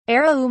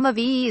Era uma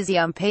vez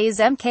país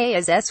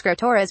as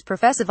escrituras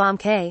professavam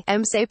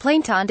se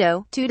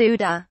plantando,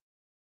 tudo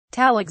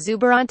tal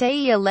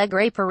exuberante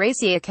alegre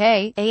parecia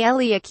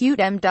ale acute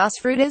das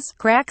frutas,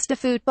 craques de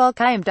futebol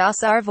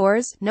das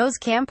árvores, nos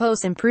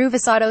campos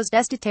improvisados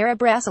desta terra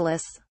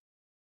brasilis.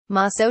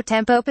 Mas o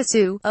tempo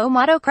passou, o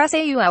mato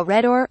cresceu ao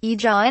redor, e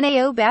já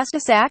não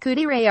basta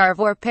sacudir a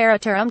árvore para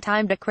ter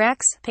time de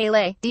craques,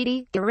 Pelé,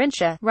 Didi,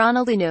 Garrincha,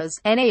 Ronaldinhos,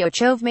 não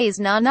chove mais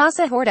na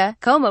nossa horta,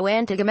 como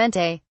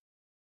antigamente.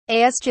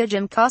 Este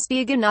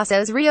castiga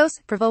nossos rios,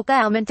 provoca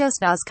aumentos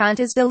nas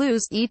contas de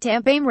luz, e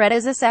também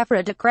redas a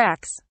safra de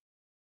craques.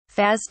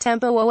 Faz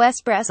tempo os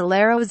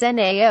brasileiros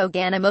não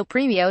ganham o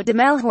prêmio de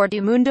melhor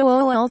do mundo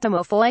o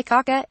último foi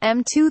Coca,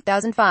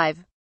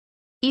 2005.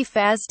 E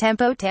faz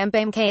tempo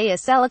também que a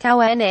seleção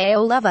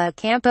não leva a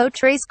campo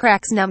 3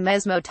 craques no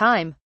mesmo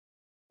time.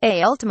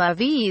 A última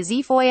vez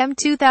foi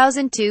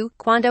 2002,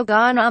 quando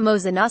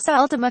ganhamos a nossa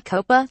última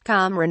Copa,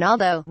 com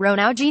Ronaldo,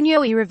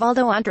 Ronaldinho e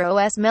Rivaldo entre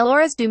os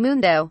melhores do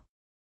mundo.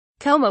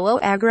 Como o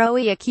agro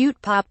e acute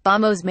pop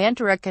vamos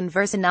manter a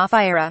conversa na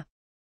feira.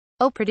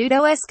 O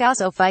produto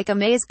escasso fica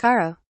mais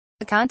caro.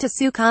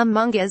 Aconteceu com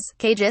mangas,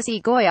 queijos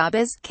e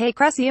goiabas, que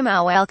cresciam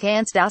ao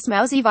alcance das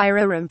mãos e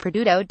viraram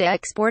produto de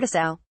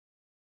exportação.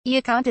 E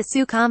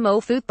aconteceu com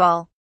o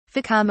futebol.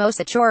 Ficamos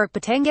a chorar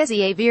patengas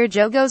e a ver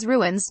jogos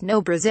ruins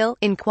no Brasil,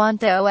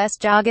 enquanto os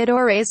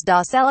jogadores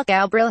da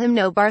seleção brilham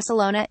no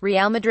Barcelona,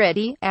 Real Madrid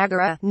e,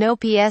 agora, no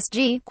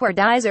PSG,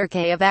 quer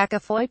que a vaca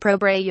foi pro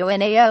Brasil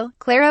não,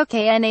 claro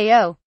que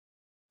não.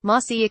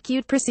 Mas se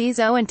acute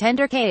preciso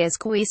entender que as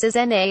coisas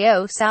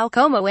não são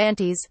como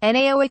antes,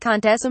 não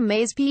acontece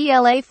mais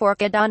pela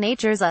forca da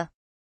natureza.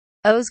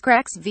 Os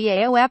craques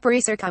vão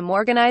aparecer como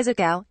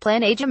organização,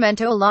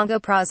 planejamento a longo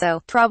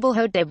prazo,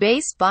 trabalho de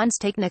base, bons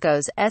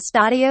técnicos,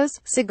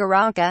 estádios,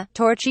 segurança,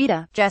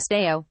 torcida,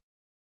 gestão.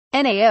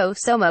 Não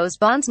somos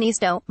bons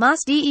nisto, mas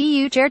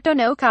de certo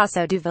no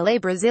caso do vale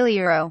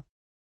brasileiro.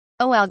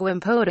 O alguém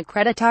pode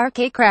acreditar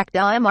que craque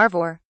da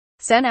árvore.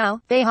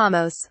 Senão,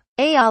 vejamos.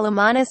 A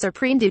Alemanha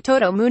surpreendeu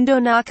todo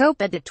mundo na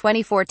Copa de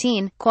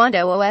 2014, quando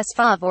os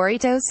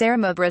favoritos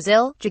eram o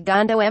Brasil,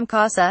 jogando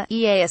casa,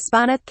 e a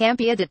Espanha,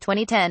 campeã de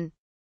 2010.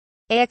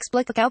 A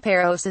explicação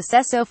para o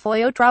sucesso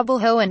foi o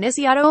trabalho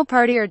iniciado a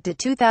partir de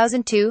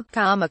 2002,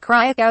 com a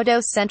criação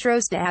dos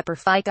centros de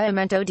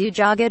aperfeiçoamento do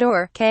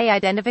jogador, que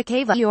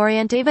identificava e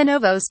orientava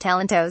novos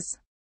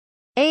talentos.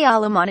 A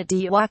Alemanha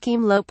de Joachim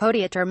Löw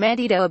podia ter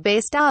mantido a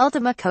base da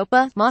última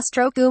Copa,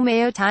 mostrou que o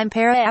meio time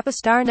para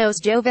apostar nos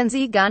jovens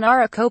e ganhar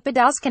a Copa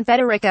dos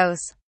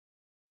Confederados.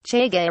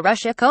 Chega a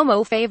Rússia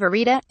como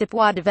favorita,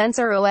 depois de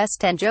vencer os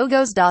 10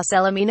 jogos das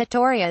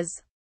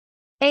eliminatórias.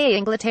 A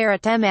Inglaterra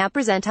tem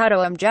apresentado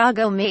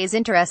jogo mais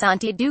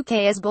interessante do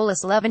que as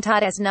bolas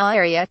levantadas na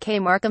área que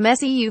marca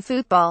Messi e o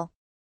futebol.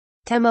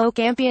 Tem o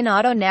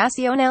campeonato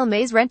nacional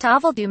mais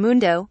rentável do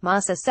mundo,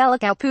 mas a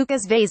seleção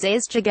poucas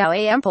vezes chegou a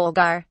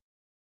empolgar.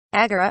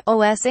 Agora,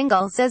 os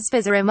ingleses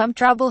fizeram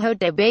trabalho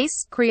de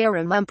base,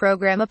 criaram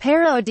programa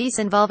para o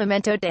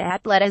desenvolvimento de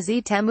atletas e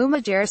tem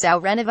uma geração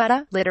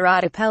renovada,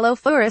 liderada pelo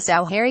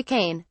furação Harry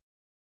Kane.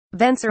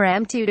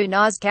 Venceram tudo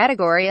nas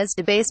categorias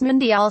de base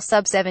Mundial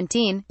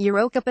Sub-17,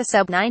 Eurocopa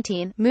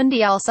Sub-19,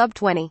 Mundial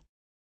Sub-20.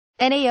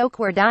 No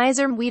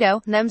quardizer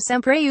muito, nem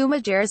sempre uma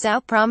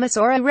geração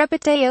promissora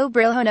repete o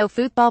brilho no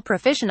futebol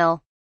profissional.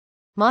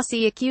 Mas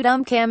se acute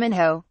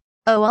caminho.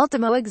 O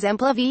último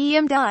exemplo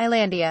vem da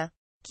Islândia.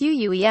 Quem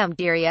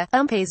diria,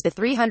 país de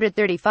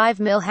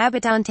 335 mil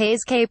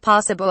habitantes que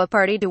passou a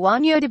partir do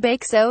ano de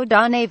Baxo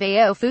da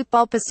neve o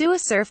futebol passou a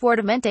ser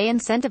fortemente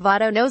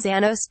incentivado nos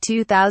anos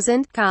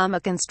 2000, com a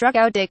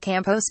construção de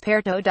campos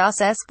perto das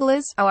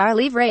escolas, ao ar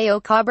livre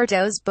ou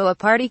cobertos boa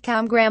parte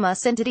com grama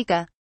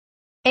sintética.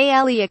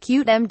 A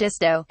acute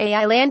disto, a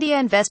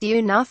Islândia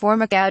investiu na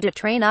formação de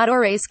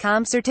treinadores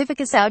com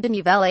certificação de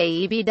nível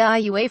AEB da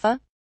UEFA.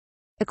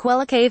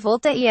 Aquela que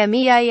volta e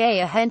meia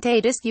a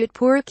gente discute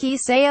por que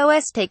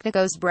os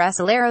técnicos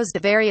brasileiros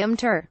deveriam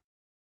ter.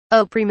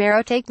 O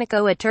primeiro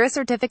técnico a ter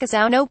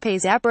certificação no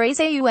país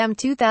apareceu em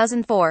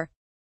 2004.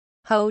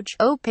 Hoje,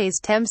 o país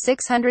tem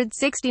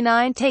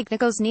 669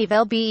 técnicos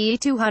nível B e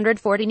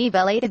 240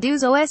 nível A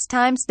dos os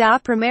times da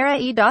primeira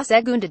e da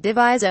segunda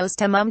divisões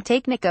tem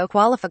técnico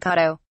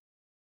qualificado.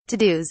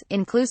 Todos,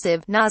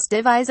 inclusive, nas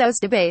divisões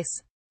de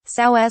base.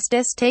 São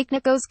estes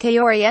técnicos que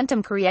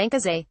orientam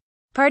crianças a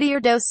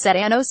partir dos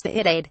 7 anos de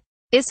idade.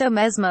 Isso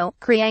mesmo,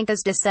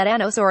 crianças de 7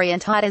 anos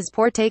orientadas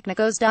por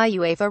técnicos da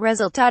UEFA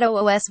resultado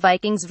os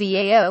Vikings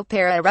vão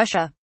para a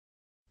Rússia.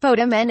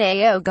 Podem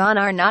não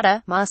ganhar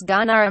nada, mas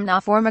ganharam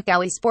na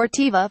formação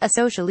esportiva, a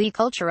social e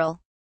cultural.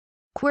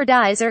 Quer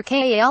dizer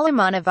que a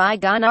Alemanha vai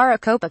ganhar a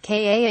Copa que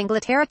a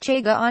Inglaterra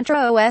chega entre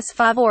os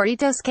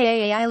favoritos que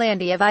a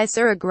Islândia vai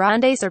ser a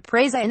grande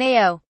surpresa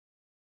no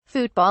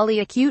futebol e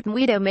acute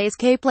muito mais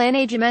que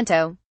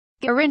planejamento.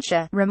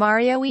 Garrincha,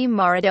 Romário e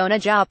Maradona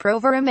já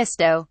provaram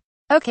isto.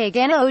 O que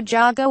ganha o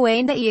jogo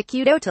ainda e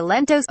acute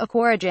talentos, a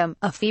coragem,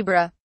 a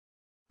fibra.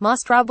 Mas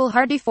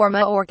trabalhar de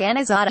forma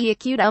organizada e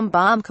acute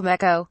bom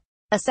começo.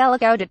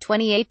 Acelagao de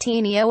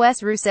 2018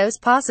 EOS Russos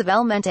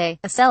possivelmente.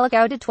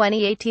 Acelagao de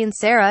 2018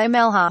 Será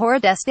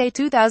melhor deste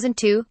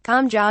 2002,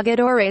 com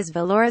jogadores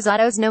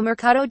valorizados no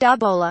mercado da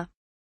bola.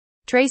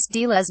 Trace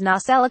delas na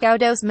Acelagao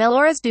dos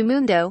melhores do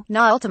mundo,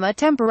 na última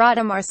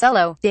temporada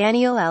Marcelo,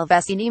 Daniel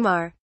Alves e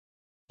Neymar.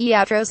 E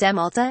outros em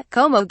alta,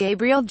 como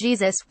Gabriel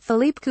Jesus,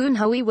 Felipe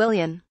Coutinho e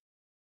Willian.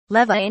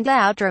 Leva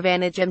ainda outra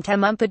vantagem tem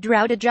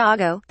padrão de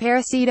jogo,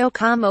 parecido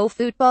com o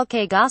futebol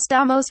que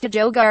gostamos de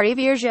jogar e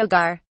ver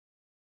jogar.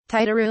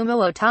 Titarumo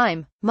o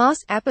time, mas,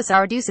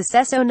 apesar do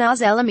sucesso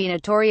nas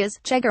eliminatórias,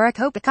 chegar a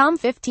Copa com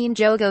 15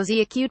 jogos e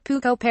acute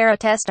pouco para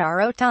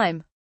testar o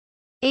time.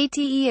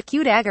 Ate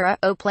acute agora,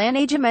 o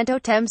planejamento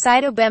tem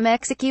sido bem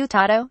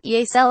executado, e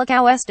a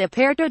Acelagao está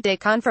perto de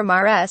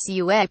confirmar a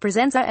sua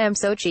presença em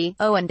Sochi,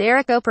 o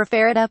enderico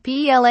preferida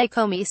pela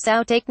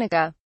comissão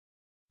técnica.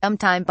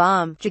 Time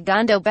bom,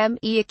 jogando bem,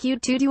 e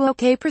acute tudo o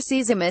que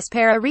precisamos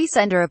para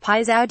recender a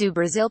paisão do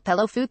Brasil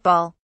pelo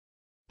futebol.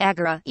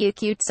 Agora, e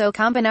acute so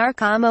combinar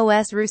como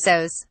os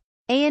russos.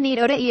 A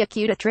anedota e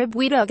acute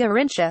atribuído a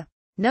Garrincha.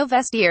 No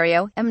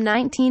vestiário, em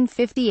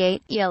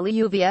 1958,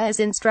 ele ouvia as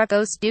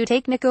instruções do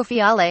técnico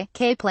Fiale,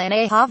 que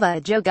planejava a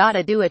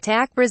jogada do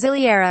ataque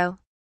brasileiro.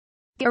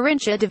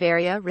 Garrincha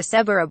deveria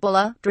receber a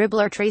bola,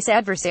 driblar três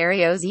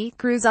adversários e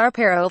cruzar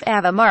para o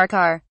ava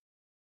marcar.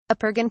 A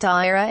pergunta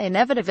era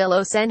inevitável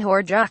o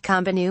senhor já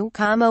combinou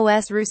como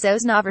os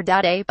russos na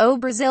verdade, o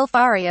Brasil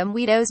faria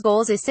muitos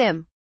gols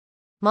assim.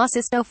 Mas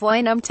isto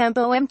foi num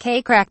tempo em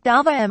que craque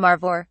dava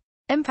árvore.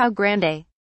 Pau grande.